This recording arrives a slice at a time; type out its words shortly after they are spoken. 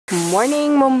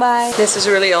Morning Mumbai. This is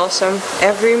really awesome.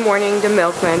 Every morning the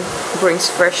milkman brings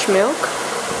fresh milk,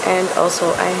 and also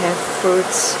I have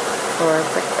fruits for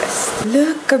breakfast.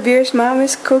 Look, Kabir's mom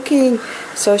is cooking.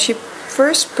 So she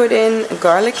first put in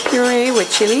garlic puree with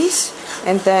chilies,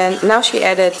 and then now she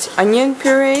added onion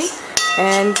puree,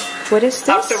 and what is this?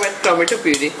 Afterwards, tomato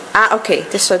puree. Ah, okay.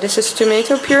 So this is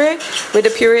tomato puree. With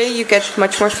the puree you get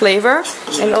much more flavor.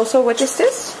 And also, what is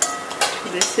this?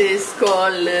 This is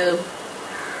called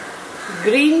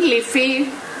green leafy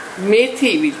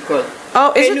methi, we call.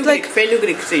 Oh, is it like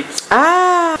fenugreek seeds?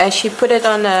 Ah, and she put it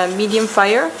on a medium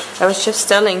fire. I was just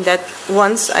telling that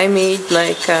once I made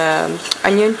like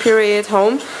onion puree at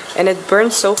home, and it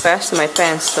burns so fast in my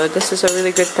pan. So this is a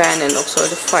really good pan, and also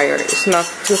the fire is not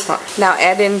too hot. Now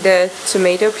add in the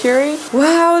tomato puree.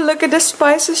 Wow, look at the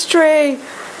spices tray.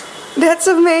 That's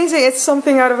amazing. It's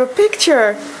something out of a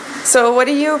picture. So what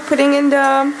are you putting in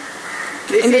the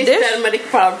dish? Turmeric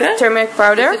powder. Turmeric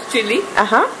powder. This is chili.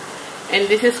 Uh-huh. And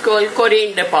this is called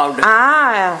coriander powder.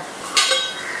 Ah.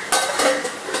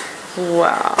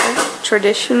 Wow.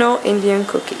 Traditional Indian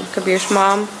cooking. Kabir's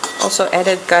mom also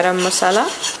added garam masala.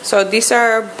 So these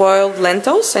are boiled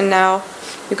lentils, and now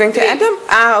you're going to add them?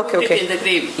 Ah, okay, okay. Put it in the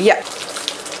gravy. Yeah.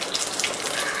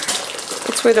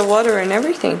 It's with the water and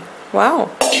everything. Wow.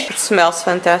 It smells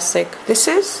fantastic. This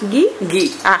is ghee?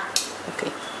 Ghee. Ah,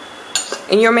 okay.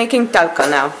 And you're making talka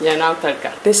now? Yeah, now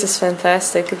talka. This is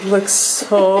fantastic. It looks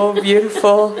so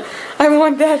beautiful. I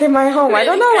want that in my home. I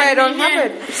don't know why I don't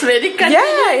have it. It's very convenient.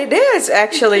 Yeah, it is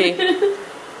actually.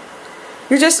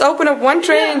 You just open up one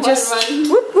tray and just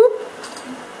whoop whoop.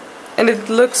 And it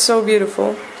looks so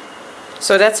beautiful.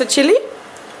 So that's a chili?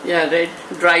 Yeah, red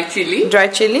dry chili. Dry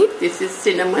chili. This is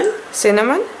cinnamon.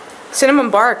 Cinnamon? Cinnamon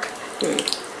bark.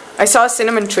 I saw a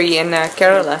cinnamon tree in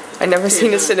Kerala. I've never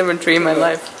seen a cinnamon tree in my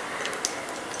life.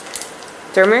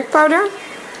 Turmeric powder.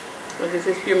 So this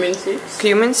is cumin seeds.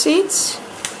 Cumin seeds.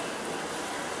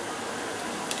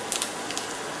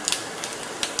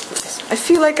 I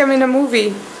feel like I'm in a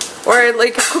movie or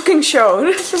like a cooking show.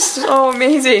 This is so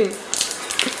amazing.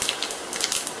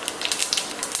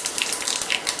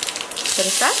 What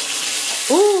is that?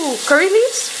 Ooh, curry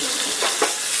leaves?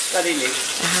 Curry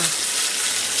leaves.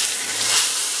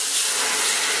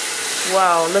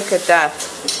 Wow, look at that.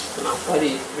 Now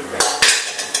curry is prepared.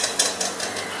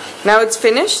 Now it's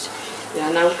finished?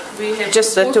 Yeah, now we have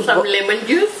just to put some lemon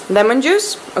juice. Lemon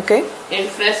juice? Okay. And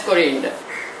fresh coriander.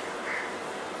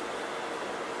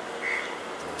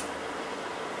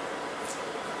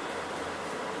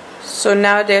 So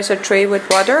now there's a tray with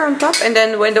water on top, and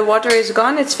then when the water is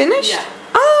gone, it's finished? Yeah.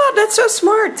 Oh, that's so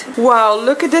smart. Wow,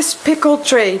 look at this pickle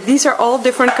tray. These are all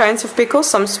different kinds of pickles.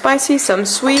 Some spicy, some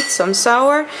sweet, some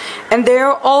sour. And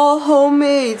they're all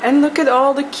homemade. And look at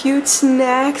all the cute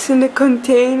snacks in the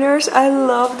containers. I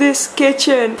love this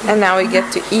kitchen. And now we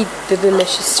get to eat the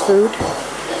delicious food.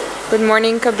 Good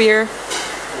morning, Kabir.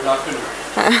 Good afternoon.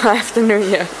 Afternoon,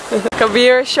 yeah.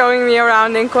 Kabir is showing me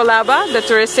around in Kolaba, the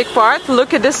touristic part.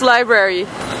 Look at this library.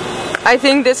 I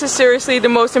think this is seriously the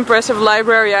most impressive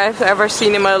library I've ever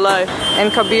seen in my life.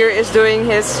 And Kabir is doing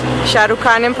his Shah Rukh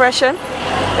Khan impression.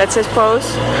 That's his pose.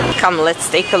 Come, let's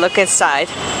take a look inside.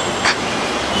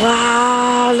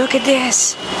 Wow, look at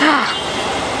this.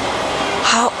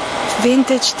 How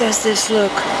vintage does this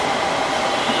look?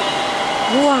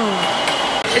 Wow.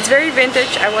 It's very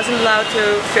vintage. I wasn't allowed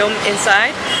to film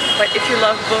inside, but if you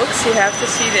love books, you have to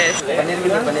see this.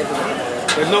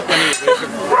 There's no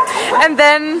paneer. And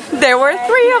then there were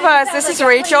three of us. This is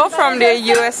Rachel from the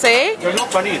USA. There's no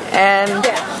paneer. And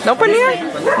no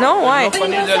paneer? No, why? No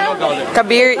paneer, there's no garlic.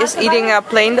 Kabir is eating a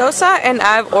plain dosa, and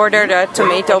I've ordered a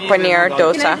tomato paneer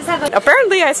dosa.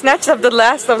 Apparently I snatched up the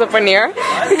last of the paneer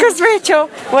because Rachel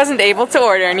wasn't able to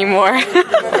order anymore.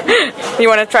 You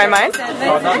want to try mine?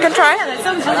 You can try.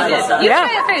 Yeah.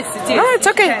 No, it's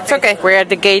okay. It's okay. We're at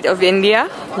the gate of India.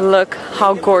 Look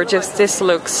how gorgeous this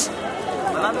looks.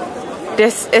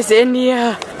 This is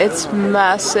India. It's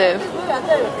massive.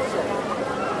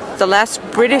 The last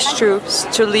British troops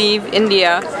to leave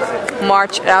India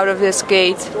marched out of this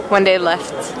gate when they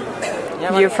left.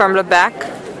 View from the back.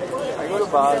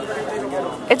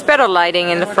 It's better lighting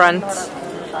in the front,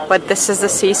 but this is the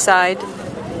seaside.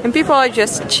 And people are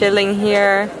just chilling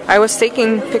here. I was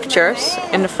taking pictures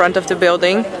in the front of the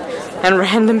building, and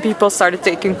random people started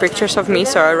taking pictures of me,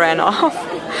 so I ran off.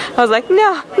 I was like,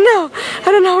 no, I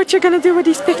don't know what you're gonna do with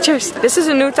these pictures. This is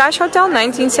a new Taj Hotel,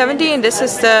 1970, and this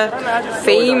is the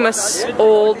famous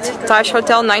old Taj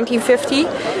Hotel, 1950.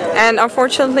 And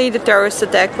unfortunately, the terrorist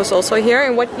attack was also here.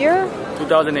 In what year?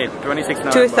 2008, 26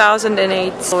 November.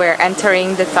 2008. We're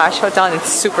entering the Taj Hotel and it's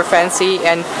super fancy,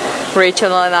 and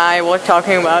Rachel and I were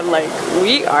talking about like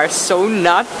we are so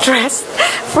not dressed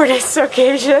for this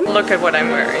occasion. Look at what I'm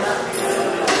wearing.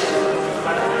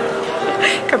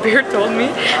 Kabir told me,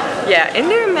 yeah,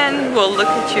 Indian men will look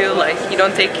at you like you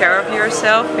don't take care of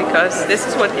yourself, because this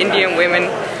is what Indian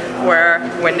women wear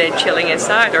when they're chilling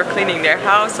inside or cleaning their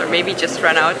house, or maybe just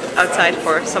run outside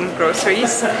for some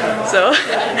groceries. So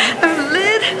I'm a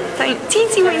little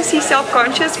teensy-weensy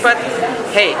self-conscious, but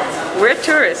hey, we're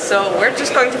tourists, so we're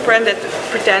just going to pretend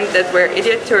that we're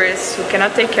idiot tourists who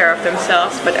cannot take care of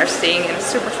themselves but are staying in a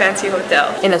super fancy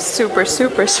hotel. In a super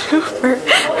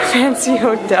fancy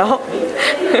hotel.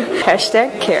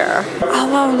 Hashtag care. Oh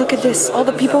wow, look at this. All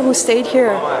the people who stayed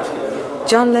here.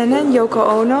 John Lennon, Yoko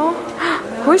Ono.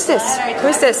 Who is this? Who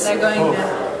is this?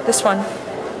 This one.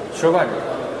 Shoban.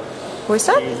 Who is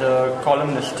that? He's a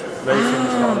columnist. Very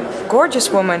famous columnist.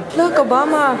 Gorgeous woman. Look,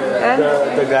 Obama. And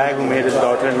The guy who made his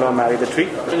daughter-in-law marry the tree.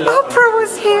 Oprah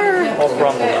was here.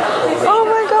 Oprah. Oh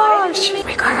my gosh.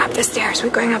 We're going up the stairs. We're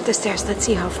going up the stairs. Let's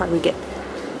see how far we get.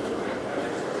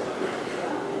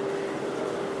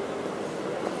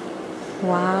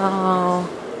 Wow.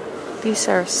 These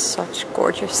are such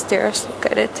gorgeous stairs. Look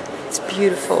at it. It's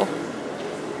beautiful.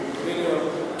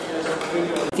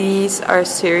 These are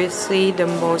seriously the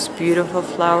most beautiful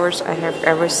flowers I have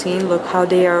ever seen. Look how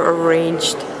they are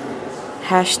arranged.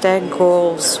 Hashtag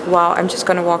goals. Wow, I'm just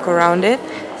gonna walk around it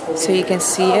so you can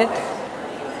see it.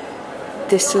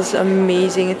 This is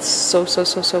amazing. It's so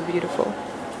beautiful.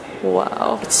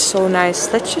 Wow, it's so nice.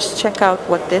 Let's just check out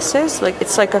what this is. Like,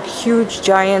 it's like a huge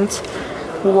giant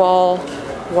wall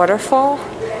waterfall.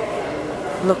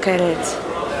 Look at it.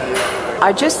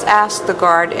 I just asked the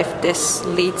guard if this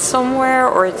leads somewhere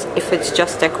or if it's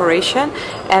just decoration,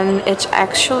 and it's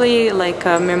actually like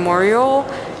a memorial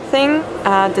thing.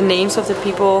 The names of the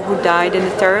people who died in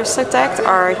the terrorist attack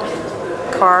are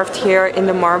carved here in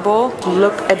the marble.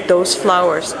 Look at those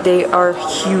flowers. They are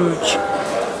huge.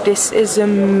 This is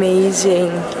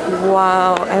amazing.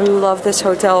 Wow, I love this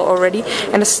hotel already,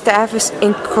 and the staff is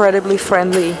incredibly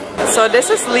friendly. So this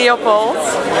is Leopold,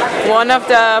 one of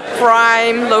the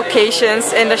prime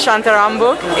locations in the Shantaram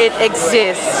book. It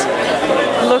exists.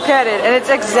 Look at it, and it's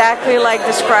exactly like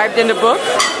described in the book.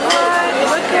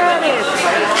 Look at it.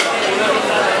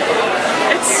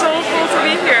 It's so cool to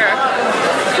be here.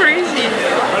 Crazy.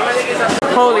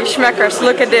 Holy schmeckers,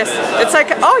 look at this. It's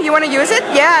like, oh, you want to use it?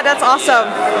 Yeah, that's awesome.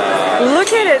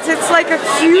 Look at it. It's like a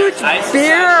huge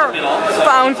beer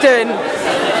fountain.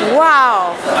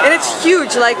 Wow. And it's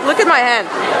huge. Like, look at my hand.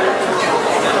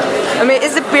 I mean,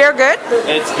 is the beer good?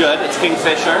 It's good. It's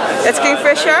Kingfisher. It's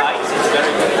Kingfisher?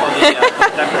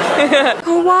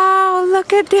 Oh, wow,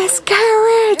 look at this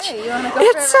carriage.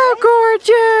 It's so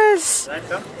gorgeous.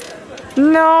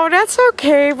 No, that's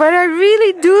okay, but I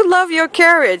really do love your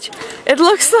carriage. It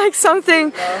looks like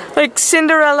something like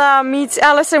Cinderella meets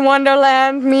Alice in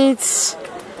Wonderland meets...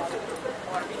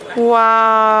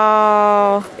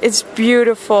 Wow, it's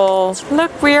beautiful.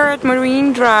 Look, we are at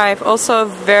Marine Drive, also a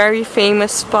very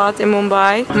famous spot in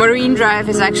Mumbai. Marine Drive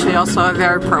is actually also a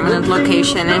very permanent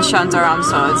location in Shantaram,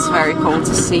 so it's very cool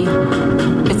to see.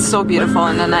 It's so beautiful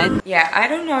in the night. Yeah, I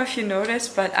don't know if you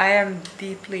noticed, but I am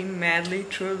deeply, madly,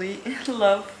 truly in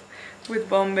love with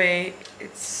Bombay.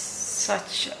 It's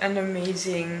such an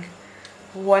amazing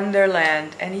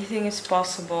wonderland. Anything is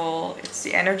possible. It's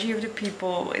the energy of the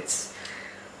people.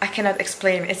 I cannot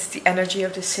explain. It's the energy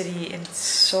of the city, and it's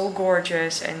so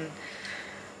gorgeous. And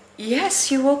yes,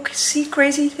 you will see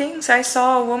crazy things. I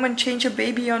saw a woman change a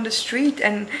baby on the street,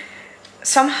 and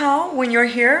somehow when you're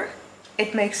here,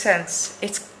 it makes sense.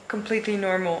 It's completely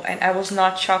normal, and I was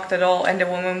not shocked at all. And the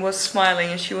woman was smiling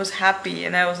and she was happy,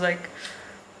 and I was like,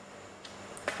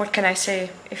 what can I say?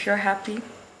 If you're happy,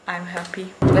 I'm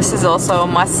happy. This is also a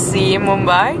must-see in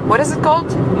Mumbai. What is it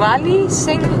called? Valley?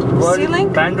 Ceiling?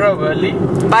 Bandra Valley.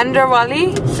 Bandra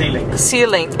Valley? Ceiling.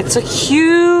 Ceiling. It's a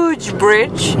huge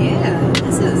bridge. Yeah,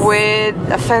 this is... with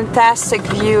a fantastic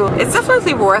view. It's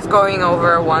definitely worth going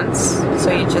over once,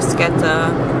 so you just get the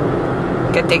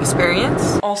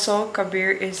experience. Also,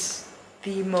 Kabir is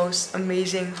the most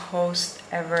amazing host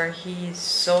ever. He's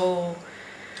so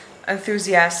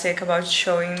enthusiastic about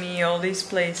showing me all these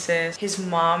places. His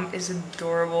mom is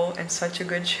adorable and such a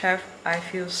good chef. I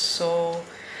feel so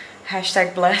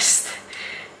 #blessed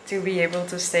to be able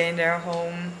to stay in their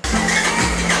home.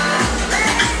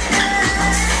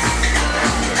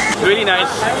 Really nice.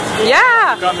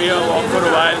 Yeah! Come here, walk for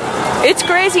a while. It's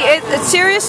crazy. It's serious.